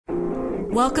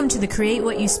Welcome to the Create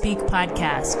What You Speak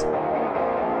podcast.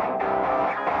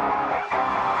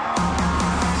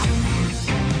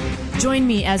 Join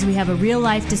me as we have a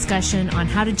real-life discussion on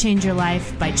how to change your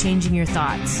life by changing your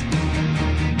thoughts.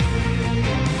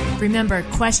 Remember,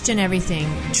 question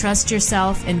everything, trust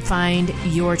yourself, and find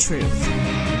your truth.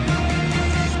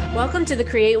 Welcome to the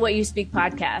Create What You Speak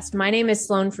podcast. My name is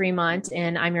Sloan Fremont,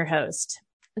 and I'm your host.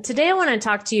 Today, I want to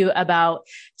talk to you about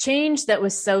change that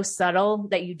was so subtle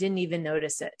that you didn't even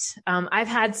notice it. I've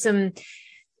had some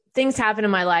things happen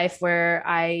in my life where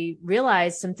I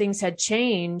realized some things had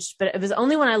changed, but it was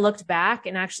only when I looked back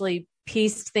and actually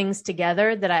pieced things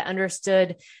together that I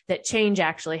understood that change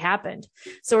actually happened.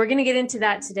 So we're going to get into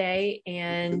that today.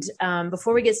 And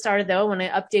before we get started, though, I want to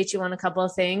update you on a couple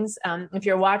of things. If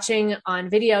you're watching on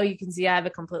video, you can see I have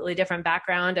a completely different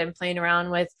background. I'm playing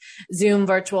around with Zoom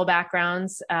virtual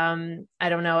backgrounds. I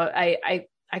don't know.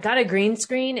 I got a green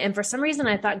screen, and for some reason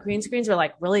I thought green screens were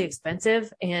like really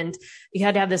expensive and you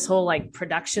had to have this whole like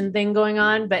production thing going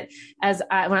on. But when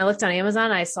I looked on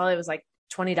Amazon, I saw it was like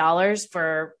 $20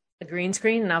 for a green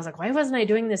screen. And I was like, why wasn't I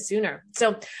doing this sooner? So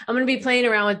I'm going to be playing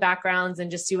around with backgrounds and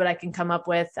just see what I can come up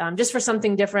with, just for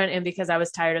something different. And because I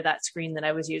was tired of that screen that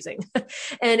I was using.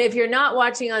 And if you're not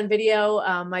watching on video,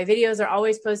 my videos are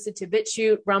always posted to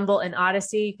BitChute, Rumble, and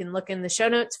Odyssey. You can look in the show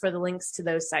notes for the links to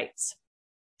those sites.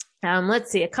 Let's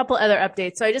see, a couple other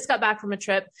updates. So I just got back from a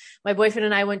trip. My boyfriend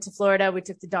and I went to Florida. We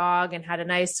took the dog and had a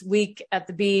nice week at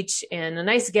the beach and a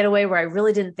nice getaway where I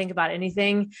really didn't think about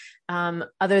anything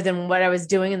other than what I was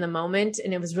doing in the moment.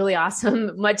 And it was really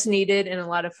awesome, much needed, and a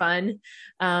lot of fun.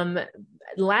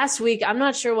 Last week, I'm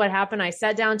not sure what happened. I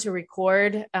sat down to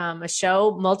record a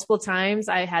show multiple times.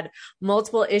 I had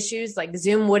multiple issues, like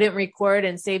Zoom wouldn't record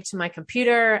and save to my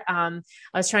computer. I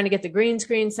was trying to get the green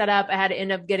screen set up. I had to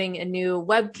end up getting a new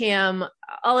webcam.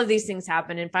 All of these things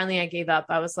happened. And finally I gave up.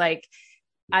 I was like,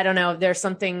 I don't know, there's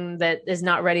something that is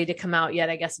not ready to come out yet,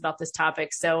 I guess, about this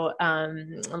topic. So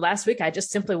last week, I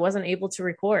just simply wasn't able to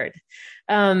record.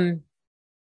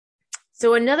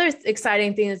 So another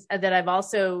exciting thing is that I've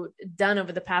also done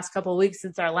over the past couple of weeks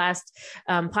since our last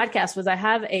podcast was I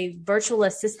have a virtual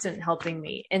assistant helping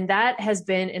me. And that has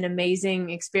been an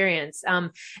amazing experience.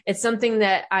 It's something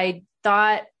that I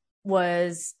thought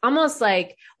was almost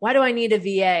like, why do I need a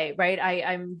VA, right?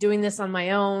 I'm doing this on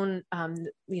my own. I've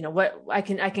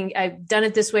done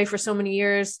it this way for so many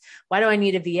years. Why do I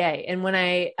need a VA? And when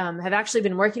I have actually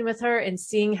been working with her and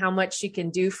seeing how much she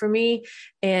can do for me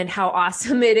and how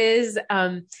awesome it is,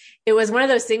 it was one of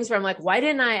those things where I'm like, why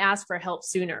didn't I ask for help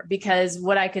sooner? Because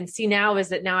what I can see now is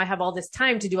that now I have all this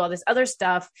time to do all this other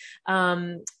stuff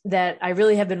that I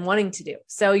really have been wanting to do.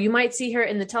 So you might see her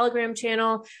in the Telegram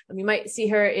channel. You might see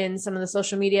her in some of the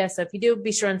social media. So if you do,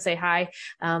 be sure and say hi.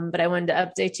 But I wanted to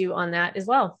update you on that as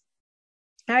well.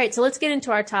 All right, so let's get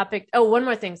into our topic. Oh, one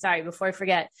more thing. Sorry, before I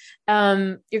forget.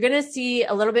 You're going to see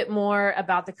a little bit more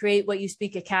about the Create What You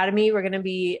Speak Academy. We're going to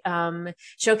be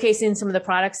showcasing some of the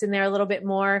products in there a little bit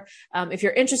more. If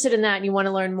you're interested in that and you want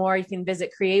to learn more, you can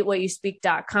visit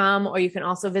createwhatyouspeak.com, or you can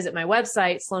also visit my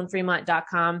website,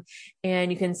 sloanfremont.com,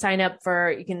 and you can sign up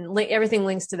everything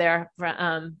links to there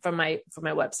from my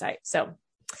website. So.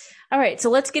 All right, so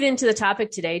let's get into the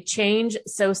topic today. Change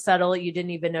so subtle you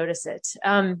didn't even notice it.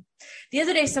 The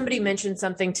other day, somebody mentioned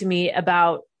something to me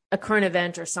about a current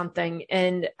event or something,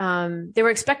 and they were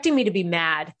expecting me to be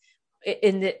mad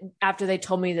after they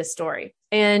told me this story.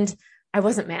 And I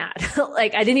wasn't mad.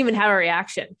 Like, I didn't even have a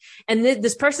reaction. And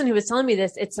this person who was telling me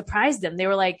this, it surprised them. They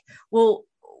were like, well,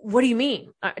 what do you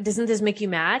mean? Doesn't this make you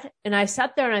mad? And I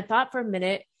sat there and I thought for a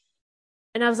minute.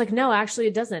 And I was like, no, actually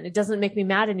it doesn't. It doesn't make me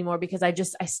mad anymore because I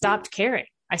stopped caring.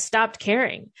 I stopped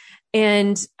caring.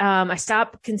 And I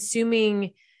stopped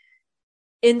consuming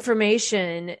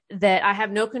information that I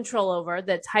have no control over,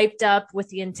 that's hyped up with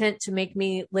the intent to make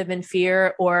me live in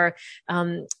fear or,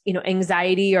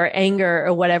 anxiety or anger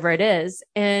or whatever it is.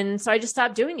 And so I just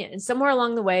stopped doing it. And somewhere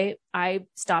along the way, I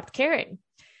stopped caring.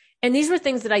 And these were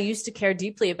things that I used to care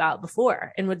deeply about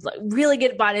before and would really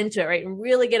get bought into it, right? And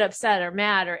really get upset or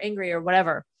mad or angry or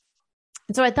whatever.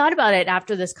 And so I thought about it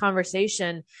after this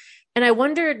conversation and I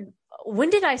wondered,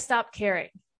 when did I stop caring?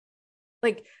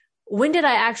 Like, when did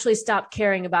I actually stop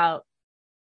caring about,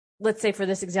 let's say for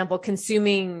this example,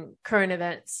 consuming current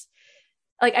events?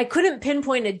 Like, I couldn't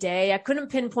pinpoint a day. I couldn't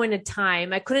pinpoint a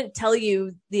time. I couldn't tell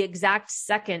you the exact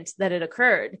second that it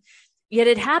occurred. Yet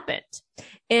it happened.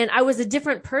 And I was a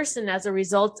different person as a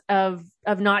result of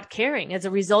not caring, as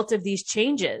a result of these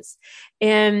changes.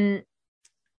 And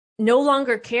no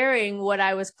longer caring what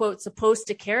I was, quote, supposed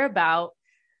to care about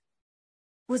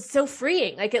was so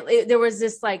freeing. Like there was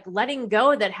this like letting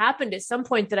go that happened at some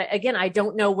point that I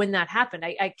don't know when that happened.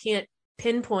 I can't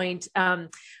pinpoint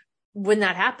when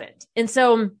that happened. And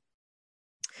so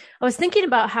I was thinking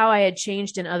about how I had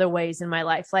changed in other ways in my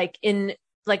life, like in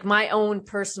like my own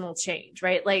personal change,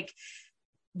 right? Like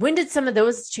when did some of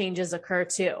those changes occur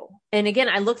too? And again,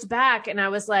 I looked back and I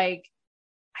was like,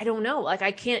 I don't know. Like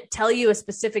I can't tell you a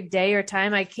specific day or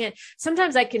time.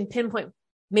 Sometimes I can pinpoint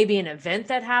maybe an event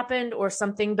that happened or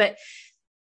something, but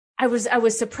I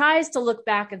was surprised to look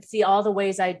back and see all the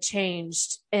ways I'd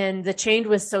changed. And the change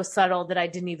was so subtle that I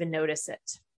didn't even notice it.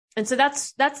 And so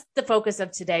that's the focus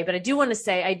of today. But I do want to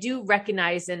say, I do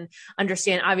recognize and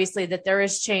understand, obviously, that there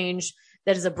is change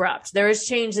that is abrupt. There is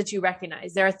change that you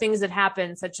recognize. There are things that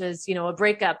happen, such as, a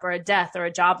breakup or a death or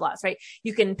a job loss, right?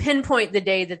 You can pinpoint the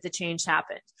day that the change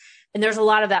happened. And there's a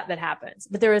lot of that happens.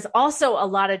 But there is also a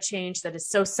lot of change that is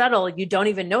so subtle, you don't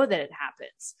even know that it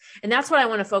happens. And that's what I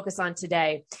want to focus on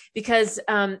today. Because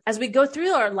as we go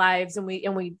through our lives and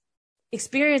we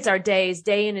experience our days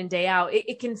day in and day out,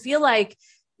 it can feel like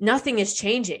nothing is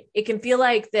changing. It can feel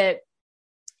like that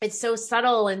it's so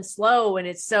subtle and slow, and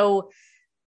it's so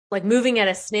like moving at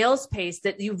a snail's pace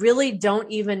that you really don't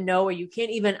even know, or you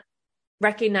can't even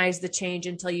recognize the change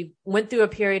until you went through a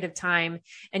period of time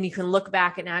and you can look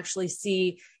back and actually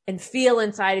see and feel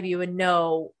inside of you and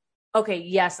know, okay,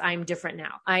 yes, I'm different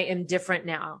now. I am different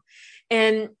now.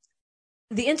 And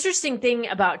the interesting thing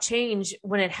about change,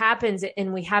 when it happens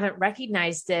and we haven't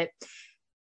recognized it,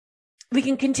 we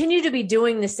can continue to be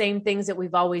doing the same things that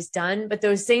we've always done, but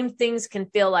those same things can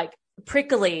feel like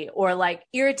prickly or like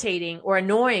irritating or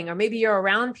annoying, or maybe you're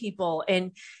around people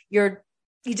and you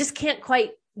just can't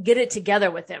quite get it together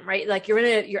with them, right? Like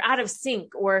you're out of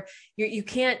sync, or you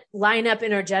can't line up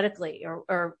energetically,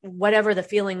 or whatever the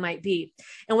feeling might be.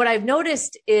 And what I've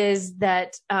noticed is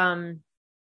that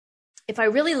if I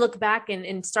really look back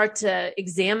and start to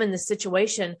examine the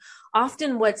situation,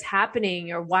 often what's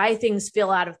happening or why things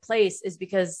feel out of place is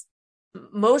because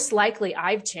most likely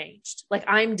I've changed. Like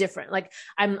I'm different. Like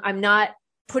I'm not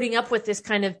putting up with this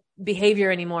kind of behavior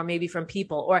anymore, maybe from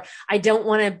people, or I don't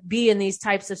want to be in these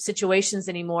types of situations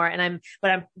anymore.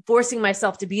 But I'm forcing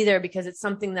myself to be there because it's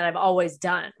something that I've always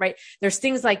done, right? There's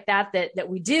things like that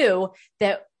we do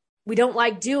that we don't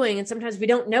like doing. And sometimes we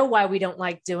don't know why we don't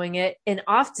like doing it. And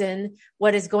often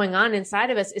what is going on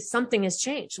inside of us is something has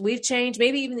changed. We've changed.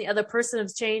 Maybe even the other person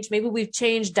has changed. Maybe we've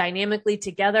changed dynamically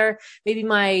together. Maybe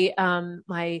my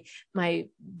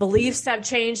beliefs have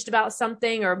changed about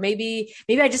something, or maybe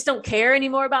I just don't care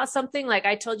anymore about something, like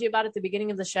I told you about at the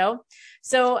beginning of the show.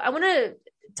 So I want to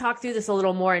talk through this a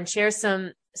little more and share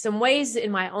some ways in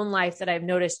my own life that I've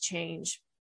noticed change,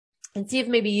 and see if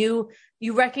maybe you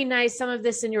recognize some of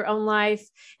this in your own life,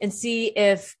 and see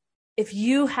if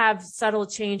you have subtle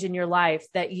change in your life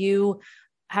that you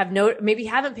have maybe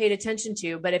haven't paid attention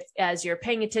to, but if as you're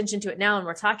paying attention to it now and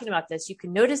we're talking about this, you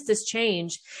can notice this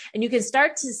change, and you can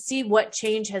start to see what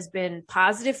change has been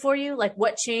positive for you. Like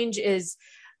what change is,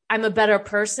 I'm a better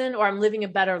person, or I'm living a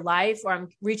better life, or I'm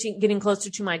getting closer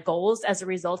to my goals as a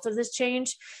result of this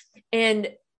change. And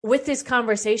with this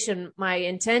conversation, my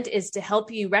intent is to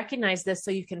help you recognize this so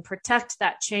you can protect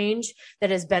that change that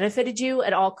has benefited you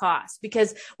at all costs.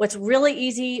 Because what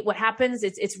happens,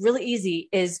 it's really easy,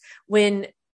 is when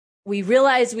we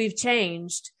realize we've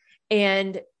changed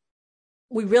and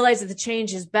we realize that the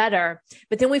change is better,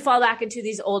 but then we fall back into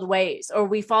these old ways, or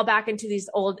we fall back into these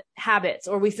old habits,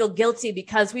 or we feel guilty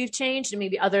because we've changed and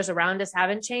maybe others around us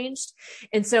haven't changed.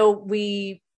 And so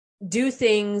we do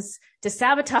things to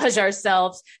sabotage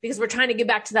ourselves because we're trying to get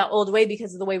back to that old way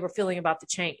because of the way we're feeling about the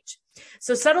change.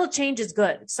 So subtle change is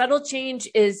good. Subtle change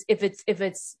is if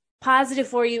it's positive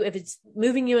for you, if it's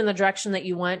moving you in the direction that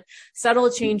you want,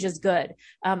 subtle change is good.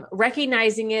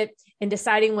 Recognizing it and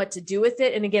deciding what to do with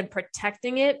it, and again,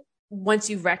 protecting it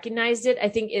once you've recognized it, I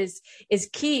think is is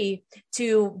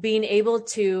to being able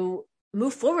to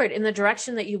move forward in the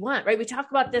direction that you want, right? We talk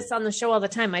about this on the show all the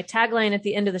time. My tagline at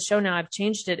the end of the show now, I've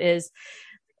changed it,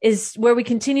 is where we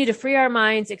continue to free our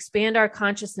minds, expand our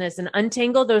consciousness, and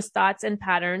untangle those thoughts and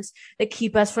patterns that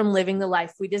keep us from living the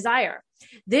life we desire.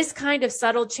 This kind of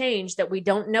subtle change that we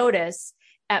don't notice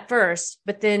at first,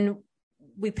 but then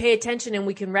we pay attention and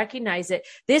we can recognize it.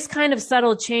 This kind of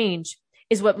subtle change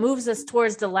is what moves us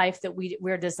towards the life that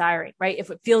we're desiring, right? If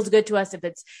it feels good to us, if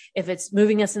it's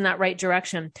moving us in that right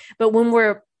direction. But when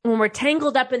we're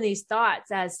tangled up in these thoughts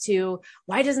as to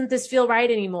why doesn't this feel right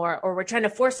anymore, or we're trying to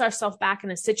force ourselves back in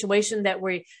a situation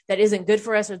that isn't good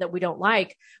for us or that we don't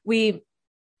like, we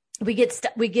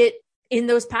get in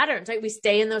those patterns, right? We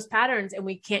stay in those patterns and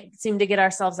we can't seem to get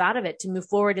ourselves out of it to move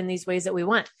forward in these ways that we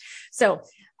want. So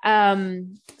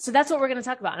So that's what we're going to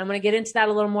talk about. And I'm going to get into that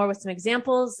a little more with some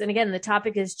examples. And again, the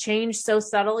topic is change so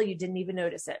subtle you didn't even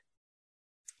notice it.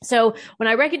 So when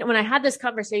I had this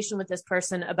conversation with this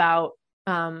person about,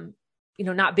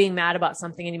 not being mad about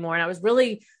something anymore, and I was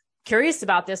really curious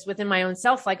about this within my own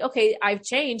self, like, okay, I've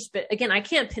changed, but again, I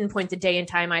can't pinpoint the day and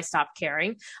time I stopped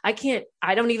caring. I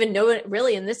don't even know it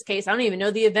really. In this case, I don't even know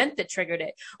the event that triggered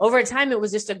it. Over time, it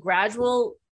was just a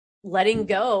gradual letting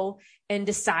go and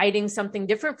deciding something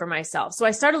different for myself. So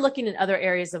I started looking at other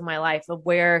areas of my life of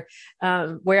where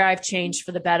I've changed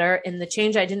for the better, and the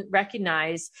change I didn't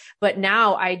recognize, but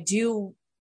now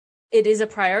it is a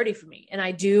priority for me, and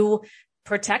I do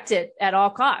protect it at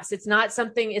all costs. It's not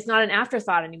an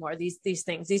afterthought anymore. These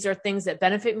things, these are things that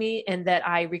benefit me and that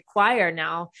I require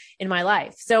now in my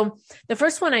life. So the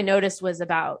first one I noticed was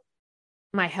about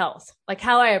my health, like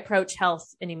how I approach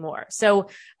health anymore. So,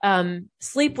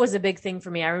 sleep was a big thing for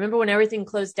me. I remember when everything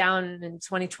closed down in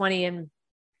 2020 and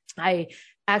I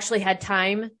actually had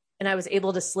time and I was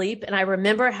able to sleep. And I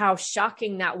remember how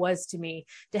shocking that was to me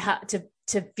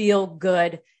to feel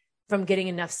good from getting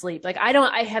enough sleep. Like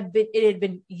it had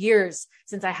been years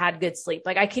since I had good sleep.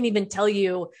 Like I can't even tell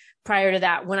you prior to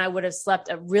that when I would have slept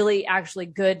a really actually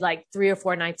good, like 3 or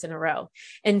 4 nights in a row.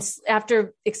 And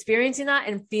after experiencing that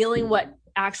and feeling what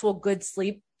actual good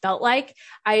sleep felt like,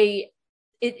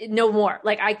 no more.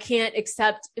 Like I can't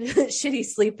accept shitty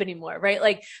sleep anymore. Right.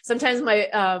 Like sometimes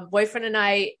my boyfriend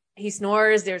and he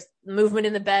snores, there's movement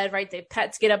in the bed, right? The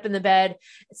pets get up in the bed.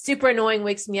 It's super annoying,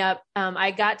 wakes me up.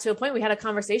 I got to a point, we had a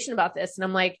conversation about this and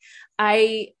I'm like,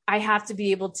 I have to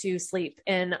be able to sleep,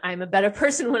 and I'm a better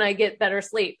person when I get better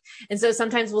sleep. And so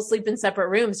sometimes we'll sleep in separate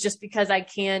rooms just because I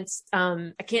can't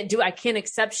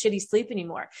accept shitty sleep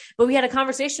anymore. But we had a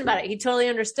conversation about it. He totally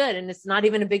understood, and it's not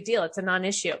even a big deal. It's a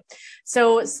non-issue.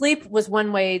 So sleep was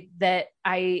one way that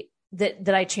I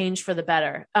changed for the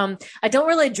better. I don't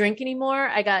really drink anymore.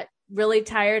 I got really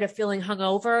tired of feeling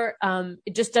hungover.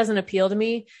 It just doesn't appeal to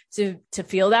me to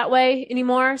feel that way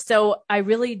anymore. So I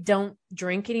really don't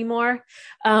drink anymore.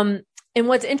 And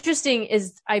what's interesting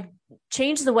is I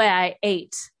changed the way I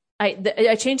ate.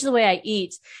 I changed the way I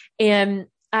eat. And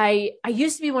I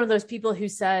used to be one of those people who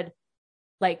said,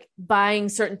 like, buying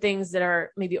certain things that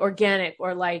are maybe organic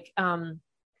or like,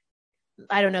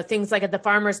 I don't know, things like at the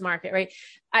farmer's market, right?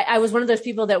 I was one of those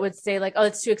people that would say like, oh,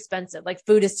 it's too expensive. Like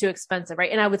food is too expensive,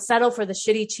 right? And I would settle for the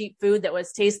shitty, cheap food that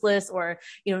was tasteless or,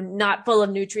 not full of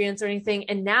nutrients or anything.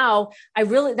 And now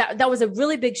that was a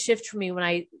really big shift for me when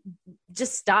I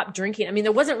just stopped drinking. I mean,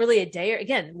 there wasn't really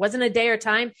wasn't a day or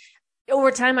time.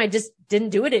 Over time, I just didn't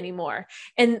do it anymore.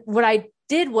 And what I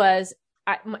did was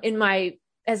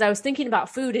as I was thinking about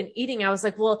food and eating, I was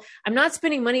like, well, I'm not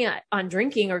spending money on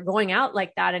drinking or going out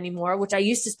like that anymore, which I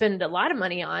used to spend a lot of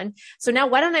money on. So now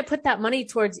why don't I put that money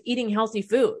towards eating healthy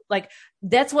food? Like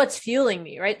that's what's fueling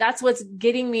me, right? That's what's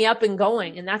getting me up and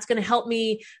going. And that's going to help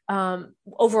me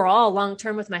overall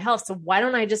long-term with my health. So why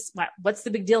don't what's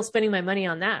the big deal spending my money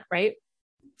on that? Right.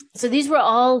 So these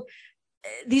were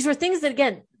things that,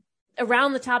 again,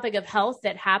 around the topic of health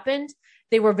that happened.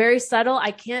 They were very subtle.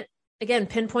 I can't, again,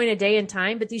 pinpoint a day and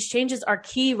time, but these changes are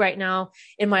key right now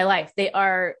in my life. They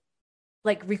are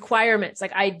like requirements.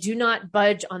 Like I do not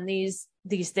budge on these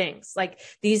things. Like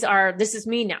this is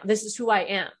me now. This is who I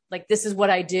am. Like this is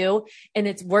what I do, and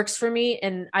it works for me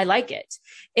and I like it.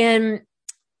 And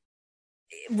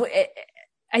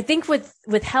I think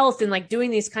with health and like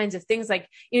doing these kinds of things, like,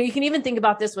 you can even think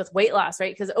about this with weight loss,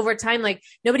 right? Because over time, like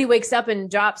nobody wakes up and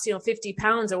drops, 50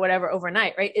 pounds or whatever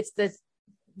overnight, right? It's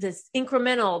this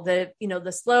incremental,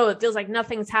 the slow, it feels like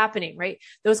nothing's happening, right?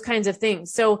 Those kinds of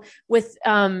things. So with,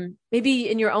 maybe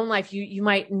in your own life, you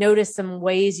might notice some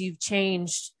ways you've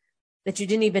changed that you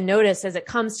didn't even notice as it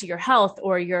comes to your health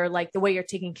or your, like the way you're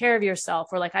taking care of yourself,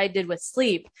 or like I did with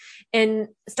sleep, and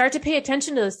start to pay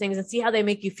attention to those things and see how they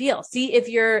make you feel. See if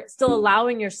you're still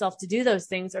allowing yourself to do those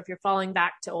things or if you're falling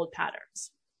back to old patterns.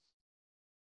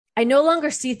 I no longer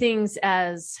see things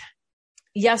as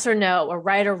yes or no, or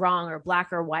right or wrong, or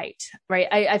black or white, right?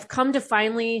 I've come to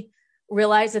finally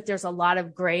realize that there's a lot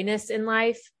of grayness in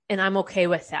life, and I'm okay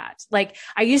with that. Like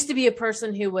I used to be a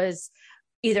person who was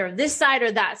either this side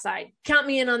or that side. Count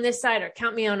me in on this side or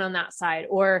count me on that side.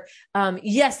 Or,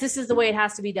 yes, this is the way it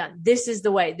has to be done. This is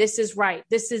the way. This is right.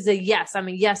 This is a yes. I'm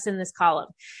a yes in this column.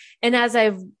 And as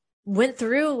I've went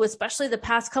through, especially the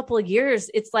past couple of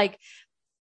years, it's like,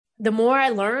 the more I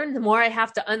learn, the more I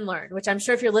have to unlearn, which I'm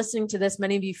sure if you're listening to this,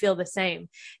 many of you feel the same.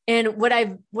 And what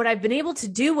I've been able to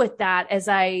do with that, as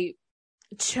I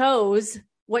chose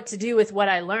what to do with what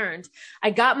I learned, I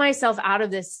got myself out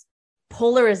of this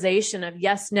polarization of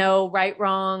yes, no, right,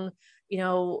 wrong,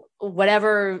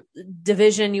 whatever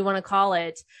division you want to call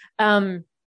it. I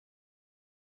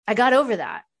got over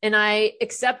that. And I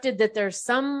accepted that there's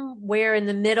somewhere in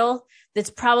the middle that's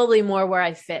probably more where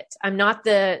I fit. I'm not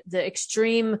the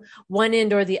extreme one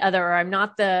end or the other, or I'm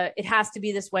not it has to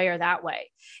be this way or that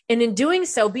way. And in doing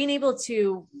so, being able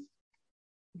to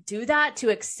do that, to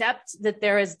accept that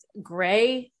there is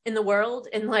gray in the world,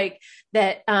 and like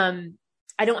that,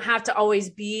 I don't always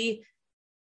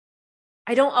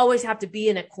have to be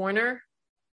in a corner.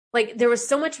 Like there was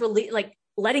so much relief, like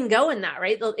letting go in that,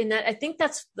 right? In that, I think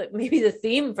that's maybe the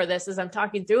theme for this as I'm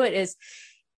talking through it, is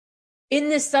in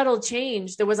this subtle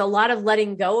change, there was a lot of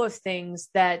letting go of things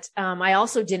that I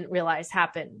also didn't realize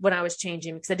happened when I was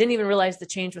changing, because I didn't even realize the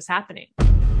change was happening.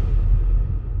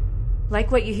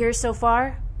 Like what you hear so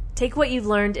far? Take what you've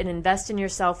learned and invest in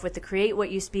yourself with the Create What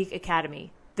You Speak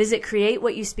Academy. Visit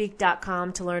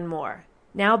createwhatyouspeak.com to learn more.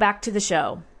 Now back to the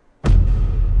show.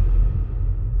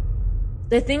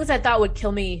 The things I thought would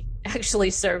kill me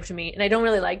actually served me. And I don't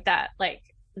really like that. Like,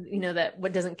 that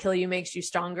what doesn't kill you makes you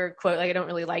stronger quote. Like, I don't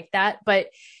really like that. But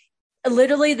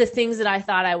literally the things that I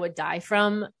thought I would die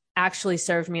from actually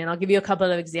served me. And I'll give you a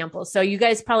couple of examples. So you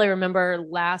guys probably remember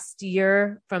last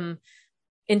year, from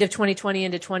end of 2020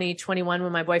 into 2021,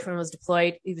 when my boyfriend was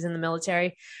deployed, he was in the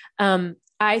military.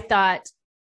 I thought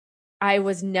I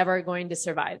was never going to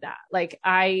survive that. Like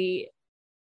I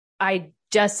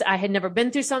had never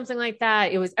been through something like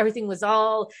that. Everything was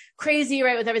all crazy,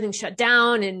 right? With everything shut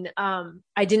down. And,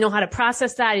 I didn't know how to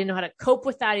process that. I didn't know how to cope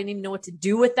with that. I didn't even know what to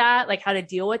do with that, like how to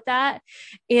deal with that.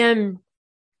 And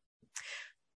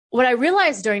what I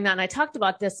realized during that, and I talked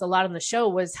about this a lot on the show,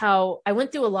 was how I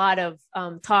went through a lot of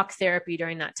talk therapy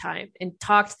during that time and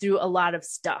talked through a lot of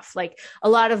stuff, like a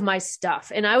lot of my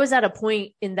stuff. And I was at a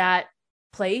point in that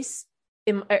place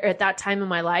at that time in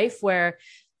my life where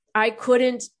I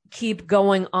couldn't keep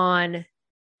going on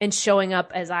and showing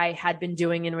up as I had been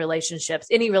doing in relationships,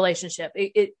 any relationship.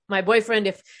 My boyfriend,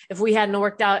 if we hadn't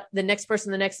worked out, the next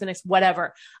person, the next,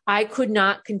 whatever, I could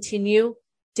not continue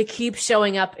to keep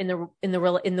showing up in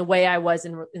the way I was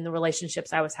in the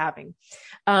relationships I was having.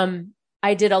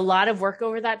 I did a lot of work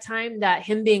over that time that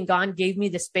him being gone gave me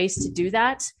the space to do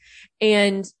that.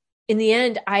 And in the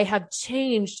end, I have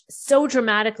changed so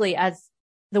dramatically as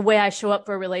the way I show up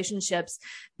for relationships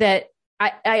that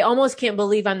I almost can't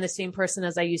believe I'm the same person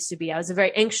as I used to be. I was a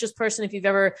very anxious person. If you've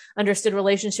ever understood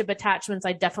relationship attachments,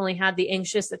 I definitely had the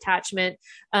anxious attachment.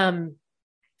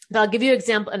 But I'll give you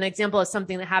an example of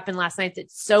something that happened last night that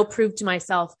so proved to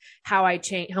myself how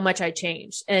much I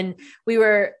changed. And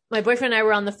my boyfriend and I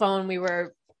were on the phone. We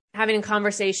were having a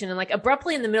conversation, and like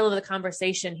abruptly in the middle of the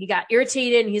conversation, he got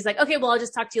irritated and he's like, "Okay, well, I'll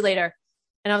just talk to you later."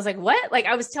 And I was like, "What?" Like,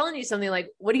 I was telling you something. Like,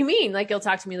 what do you mean? Like, you'll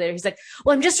talk to me later. He's like,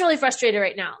 "Well, I'm just really frustrated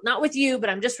right now. Not with you,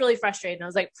 but I'm just really frustrated." And I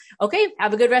was like, "Okay,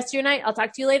 have a good rest of your night. I'll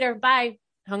talk to you later. Bye."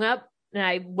 Hung up, and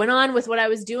I went on with what I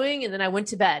was doing. And then I went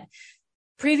to bed.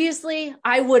 Previously,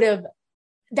 that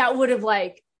would have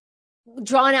like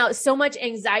drawn out so much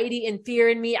anxiety and fear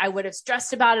in me. I would have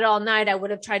stressed about it all night. I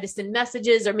would have tried to send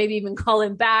messages or maybe even call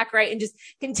him back, right? And just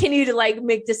continue to like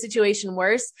make the situation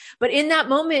worse. But in that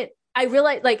moment, I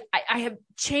realized like I have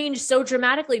changed so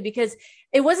dramatically, because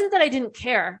it wasn't that I didn't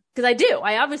care, because I do.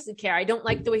 I obviously care. I don't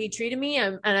like the way he treated me.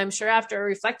 And I'm sure after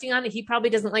reflecting on it, he probably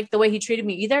doesn't like the way he treated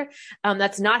me either.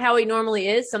 That's not how he normally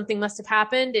is. Something must have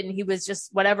happened and he was just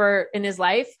whatever in his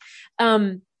life.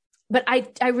 But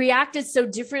I reacted so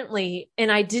differently, and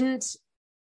I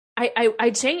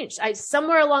changed.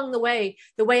 Somewhere along the way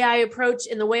I approach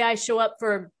and the way I show up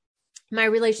for my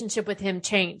relationship with him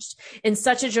changed in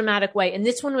such a dramatic way. And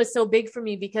this one was so big for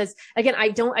me because, again, I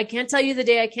can't tell you the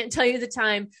day, I can't tell you the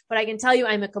time, but I can tell you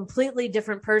I'm a completely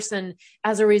different person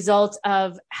as a result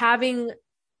of having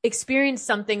experienced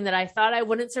something that I thought I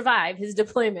wouldn't survive, his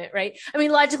deployment, right? I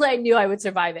mean, logically, I knew I would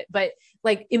survive it, but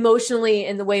like emotionally,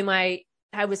 and the way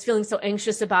I was feeling so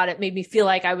anxious about it made me feel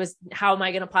like how am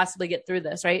I going to possibly get through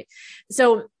this? Right.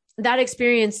 So that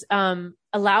experience,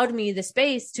 allowed me the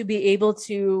space to be able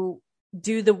to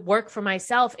do the work for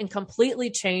myself and completely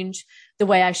change the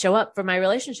way I show up for my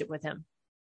relationship with him.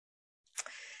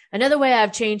 Another way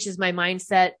I've changed is my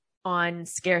mindset on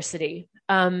scarcity.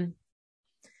 I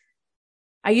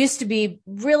used to be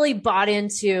really bought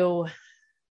into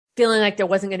feeling like there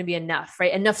wasn't going to be enough,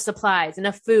 right? Enough supplies,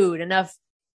 enough food, enough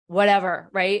whatever,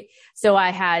 right? So I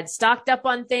had stocked up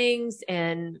on things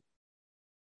and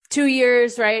 2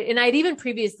 years, right? And I'd even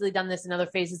previously done this in other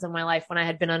phases of my life when I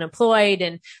had been unemployed.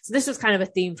 And so this was kind of a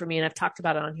theme for me, and I've talked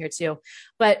about it on here too.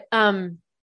 But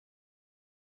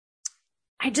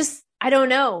I don't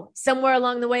know, somewhere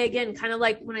along the way, again, kind of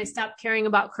like when I stopped caring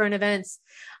about current events,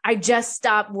 I just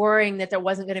stopped worrying that there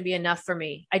wasn't going to be enough for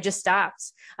me. I just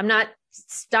stopped. I'm not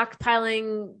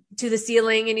stockpiling to the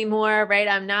ceiling anymore, right?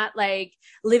 I'm not like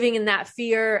living in that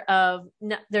fear of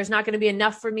there's not going to be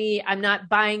enough for me. I'm not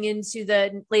buying into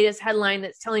the latest headline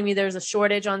that's telling me there's a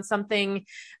shortage on something.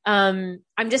 I'm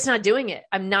just not doing it.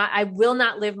 I will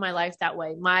not live my life that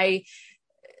way. My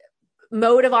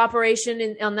mode of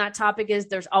operation on that topic is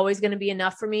there's always going to be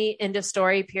enough for me, end of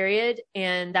story, period.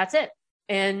 And that's it.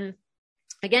 And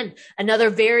again, another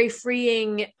very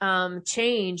freeing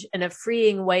change and a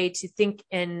freeing way to think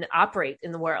and operate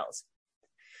in the world.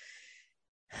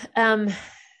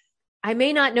 I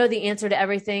may not know the answer to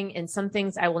everything, and some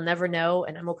things I will never know,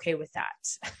 and I'm okay with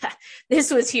that. This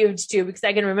was huge too, because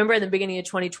I can remember in the beginning of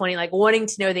 2020, like wanting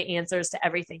to know the answers to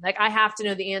everything. Like I have to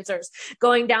know the answers,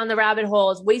 going down the rabbit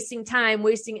holes, wasting time,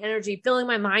 wasting energy, filling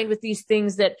my mind with these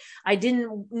things that I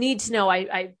didn't need to know.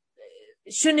 I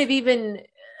shouldn't have even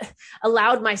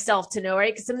allowed myself to know,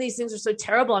 right? Because some of these things are so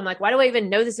terrible. I'm like, why do I even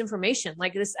know this information?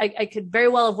 Like this, I could very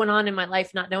well have went on in my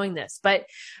life not knowing this, but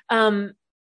there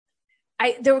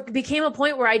became a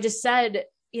point where I just said,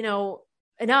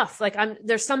 enough. Like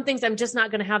there's some things I'm just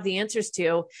not going to have the answers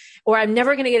to, or I'm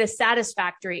never going to get a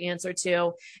satisfactory answer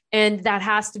to. And that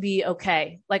has to be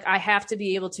okay. Like I have to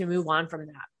be able to move on from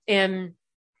that. And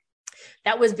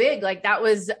that was big. Like that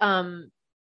was a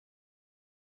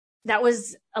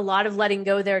lot of letting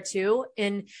go there too.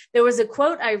 And there was a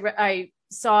quote I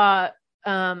saw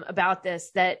about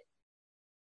this and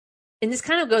this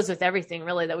kind of goes with everything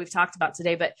really that we've talked about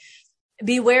today, but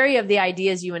be wary of the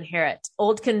ideas you inherit.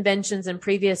 Old conventions and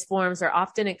previous forms are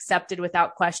often accepted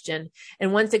without question.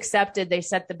 And once accepted, they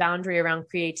set the boundary around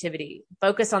creativity.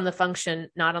 Focus on the function,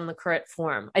 not on the current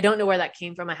form. I don't know where that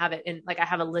came from. I have it in, I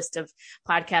have a list of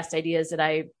podcast ideas that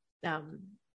I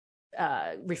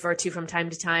refer to from time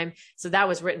to time. So that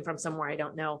was written from somewhere, I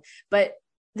don't know. But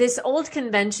this old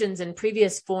conventions and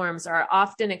previous forms are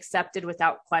often accepted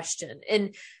without question.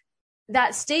 And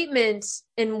that statement,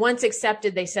 and once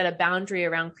accepted, they set a boundary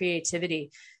around creativity.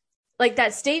 Like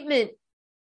that statement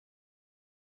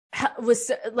was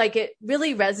like, it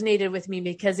really resonated with me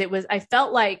because I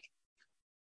felt like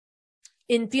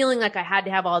in feeling like I had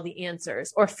to have all the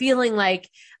answers, or feeling like,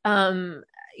 there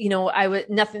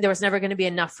was never going to be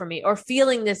enough for me, or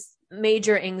feeling this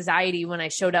major anxiety when I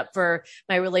showed up for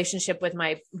my relationship with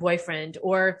my boyfriend,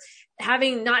 or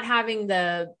not having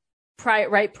the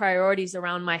right priorities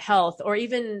around my health, or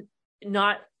even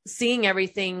not seeing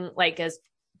everything like as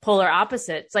polar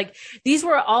opposites. Like these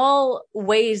were all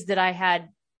ways that I had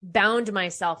bound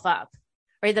myself up,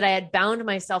 right? That I had bound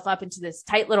myself up into this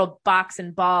tight little box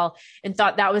and ball and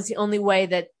thought that was the only way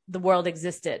that the world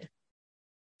existed.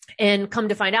 And come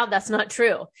to find out that's not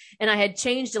true. And I had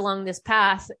changed along this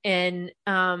path, and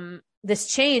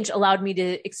this change allowed me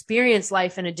to experience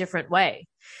life in a different way.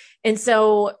 And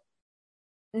so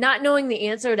not knowing the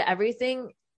answer to everything,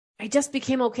 I just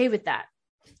became okay with that.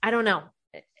 I don't know.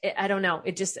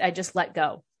 I just let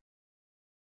go.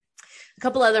 A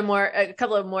couple of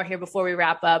more here before we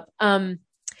wrap up.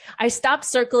 I stopped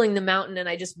circling the mountain and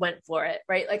I just went for it,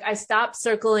 right? Like I stopped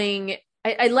circling.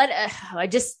 I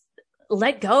just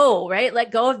let go, right?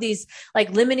 Let go of these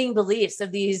like limiting beliefs,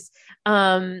 of these,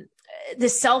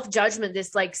 this self-judgment,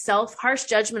 this like harsh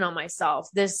judgment on myself,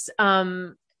 this,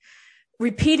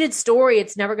 repeated story,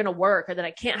 it's never going to work, or that I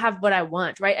can't have what I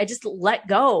want, right? I just let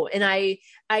go. And I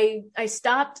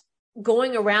stopped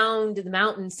going around the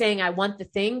mountain saying I want the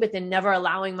thing, but then never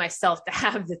allowing myself to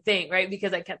have the thing, right?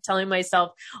 Because I kept telling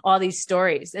myself all these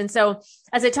stories. And so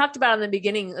as I talked about in the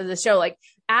beginning of the show, like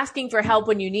asking for help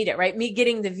when you need it, right? Me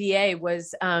getting the VA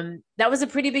was, that was a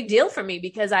pretty big deal for me,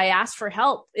 because I asked for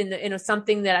help in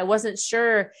something that I wasn't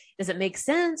sure. Does it make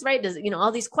sense? Right? Does it,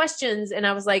 all these questions. And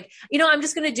I was like, I'm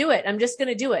just going to do it. I'm just going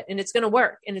to do it, and it's going to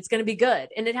work, and it's going to be good.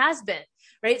 And it has been,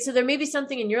 right? So there may be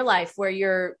something in your life where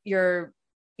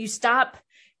you stop,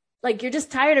 like you're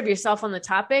just tired of yourself on the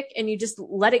topic, and you just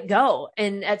let it go.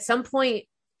 And at some point,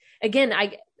 again,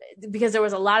 because there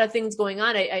was a lot of things going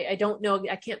on, I don't know,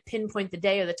 I can't pinpoint the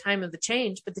day or the time of the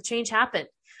change, but the change happened.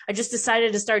 I just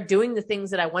decided to start doing the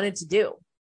things that I wanted to do.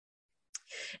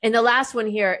 And the last one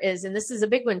here is, and this is a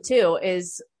big one too,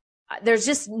 is there's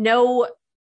just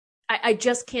I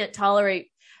just can't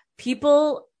tolerate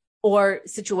people or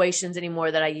situations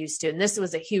anymore that I used to. And this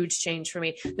was a huge change for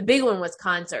me. The big one was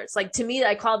concerts. Like, to me,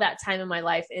 I call that time in my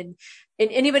life. And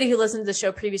anybody who listened to the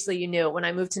show previously, you knew when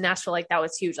I moved to Nashville, like that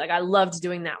was huge. Like, I loved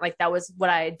doing that. Like, that was what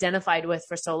I identified with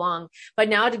for so long. But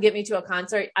now to get me to a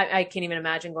concert, I can't even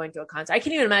imagine going to a concert. I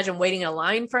can't even imagine waiting in a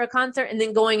line for a concert and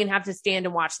then going and have to stand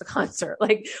and watch the concert.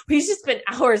 Like, we just spent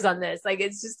hours on this. Like,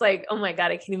 it's just like, oh my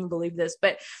God, I can't even believe this.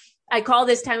 But I call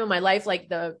this time of my life like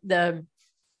the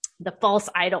false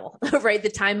idol, right?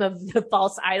 The time of the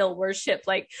false idol worship,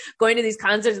 like going to these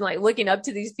concerts and like looking up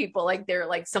to these people, like they're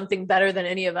like something better than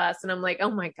any of us. And I'm like, oh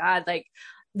my God, like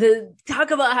talk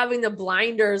about having the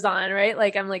blinders on, right?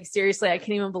 Like, I'm like, seriously, I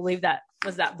can't even believe that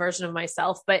was that version of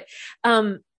myself. But,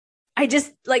 I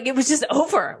just like, it was just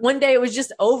over. One day it was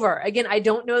just over. Again, I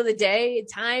don't know the day,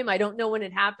 time. I don't know when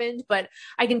it happened, but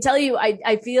I can tell you,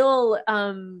 I feel,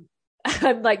 I'm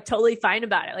like totally fine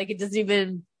about it. Like, it doesn't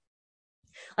even,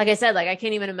 like I said, like, I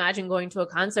can't even imagine going to a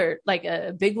concert, like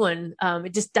a big one.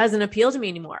 It just doesn't appeal to me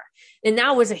anymore. And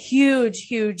that was a huge,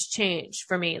 huge change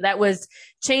for me. That was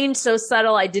change so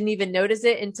subtle. I didn't even notice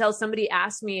it until somebody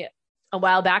asked me a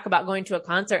while back about going to a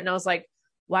concert. And I was like,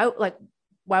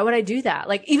 why would I do that?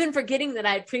 Like, even forgetting that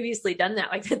I had previously done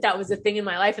that, like that was a thing in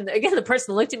my life. And again, the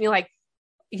person looked at me like,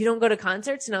 you don't go to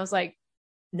concerts? And I was like,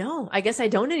 no, I guess I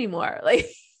don't anymore. Like,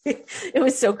 it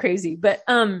was so crazy. But,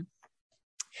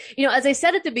 as I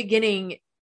said at the beginning,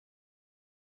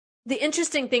 the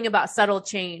interesting thing about subtle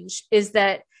change is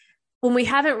that when we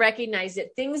haven't recognized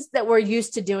it, things that we're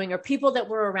used to doing or people that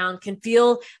we're around can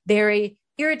feel very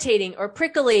irritating or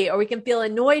prickly, or we can feel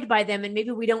annoyed by them. And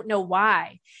maybe we don't know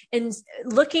why. And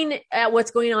looking at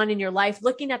what's going on in your life,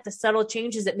 looking at the subtle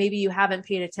changes that maybe you haven't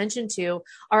paid attention to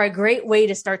are a great way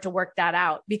to start to work that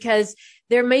out, because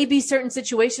there may be certain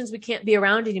situations we can't be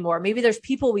around anymore. Maybe there's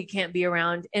people we can't be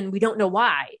around and we don't know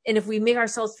why. And if we make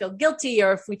ourselves feel guilty,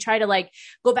 or if we try to like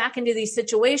go back into these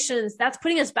situations, that's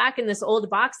putting us back in this old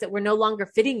box that we're no longer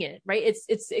fitting in, right?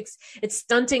 It's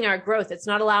stunting our growth. It's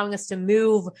not allowing us to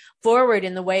move forward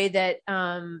in the way that,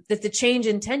 that the change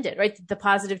intended, right? The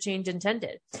positive change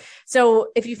intended. So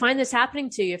if you find this happening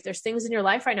to you, if there's things in your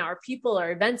life right now, or people or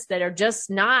events that are just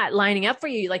not lining up for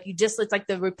you, like it's like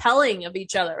the repelling of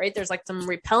each other, right? There's like some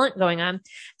repellent going on.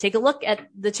 Take a look at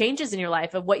the changes in your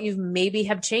life of what you maybe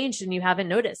have changed and you haven't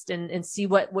noticed, and see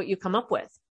what you come up with.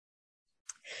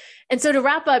 And so to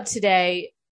wrap up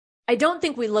today, I don't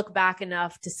think we look back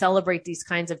enough to celebrate these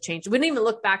kinds of changes. We don't even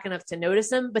look back enough to notice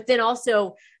them, but then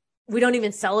also we don't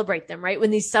even celebrate them, right? When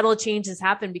these subtle changes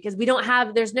happen, because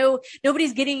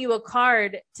nobody's getting you a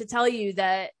card to tell you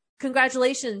that,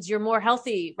 congratulations, you're more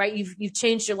healthy, right? You've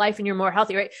changed your life and you're more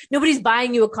healthy, right? Nobody's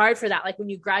buying you a card for that. Like when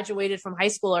you graduated from high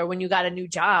school, or when you got a new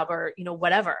job, or,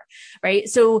 whatever, right?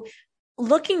 So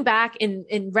looking back and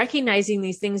recognizing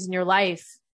these things in your life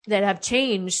that have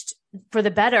changed for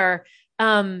the better,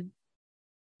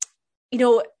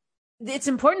 it's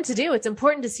important to do. It's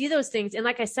important to see those things. And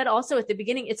like I said, also at the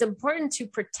beginning, it's important to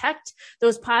protect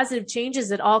those positive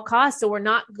changes at all costs. So we're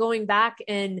not going back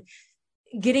and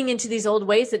getting into these old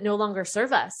ways that no longer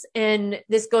serve us. And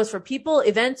this goes for people,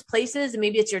 events, places, and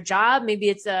maybe it's your job. Maybe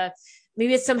it's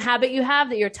some habit you have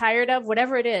that you're tired of,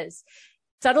 whatever it is.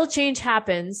 Subtle change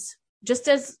happens just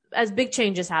as big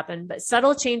changes happen, but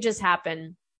subtle changes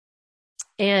happen.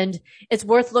 And it's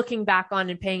worth looking back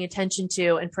on and paying attention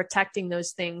to, and protecting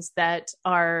those things that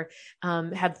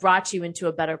have brought you into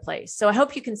a better place. So I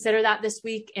hope you consider that this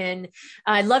week. And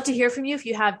I'd love to hear from you. If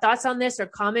you have thoughts on this or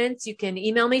comments, you can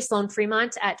email me,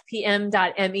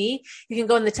 sloanfremont@pm.me. You can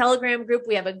go in the Telegram group.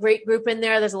 We have a great group in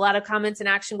there. There's a lot of comments and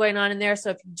action going on in there.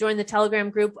 So if you join the Telegram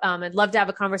group, I'd love to have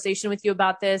a conversation with you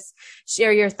about this,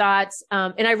 share your thoughts.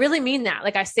 And I really mean that.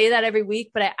 Like, I say that every week,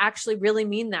 but I actually really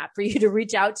mean that, for you to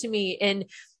reach out to me and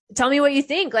tell me what you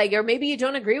think, or maybe you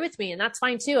don't agree with me, and that's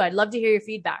fine too. I'd love to hear your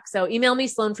feedback. So email me,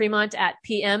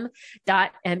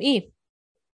 sloanfremont@pm.me.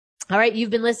 All right. You've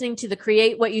been listening to the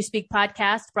Create What You Speak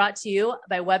podcast, brought to you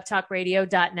by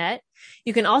webtalkradio.net.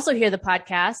 You can also hear the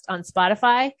podcast on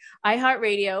Spotify,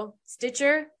 iHeartRadio,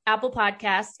 Stitcher, Apple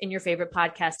Podcasts, and your favorite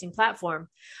podcasting platform.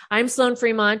 I'm Sloan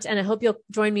Fremont, and I hope you'll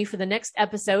join me for the next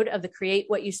episode of the Create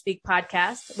What You Speak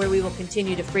podcast, where we will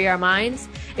continue to free our minds,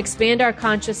 expand our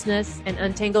consciousness, and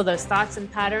untangle those thoughts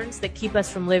and patterns that keep us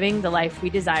from living the life we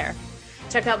desire.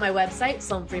 Check out my website,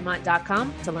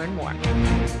 sloanfremont.com, to learn more.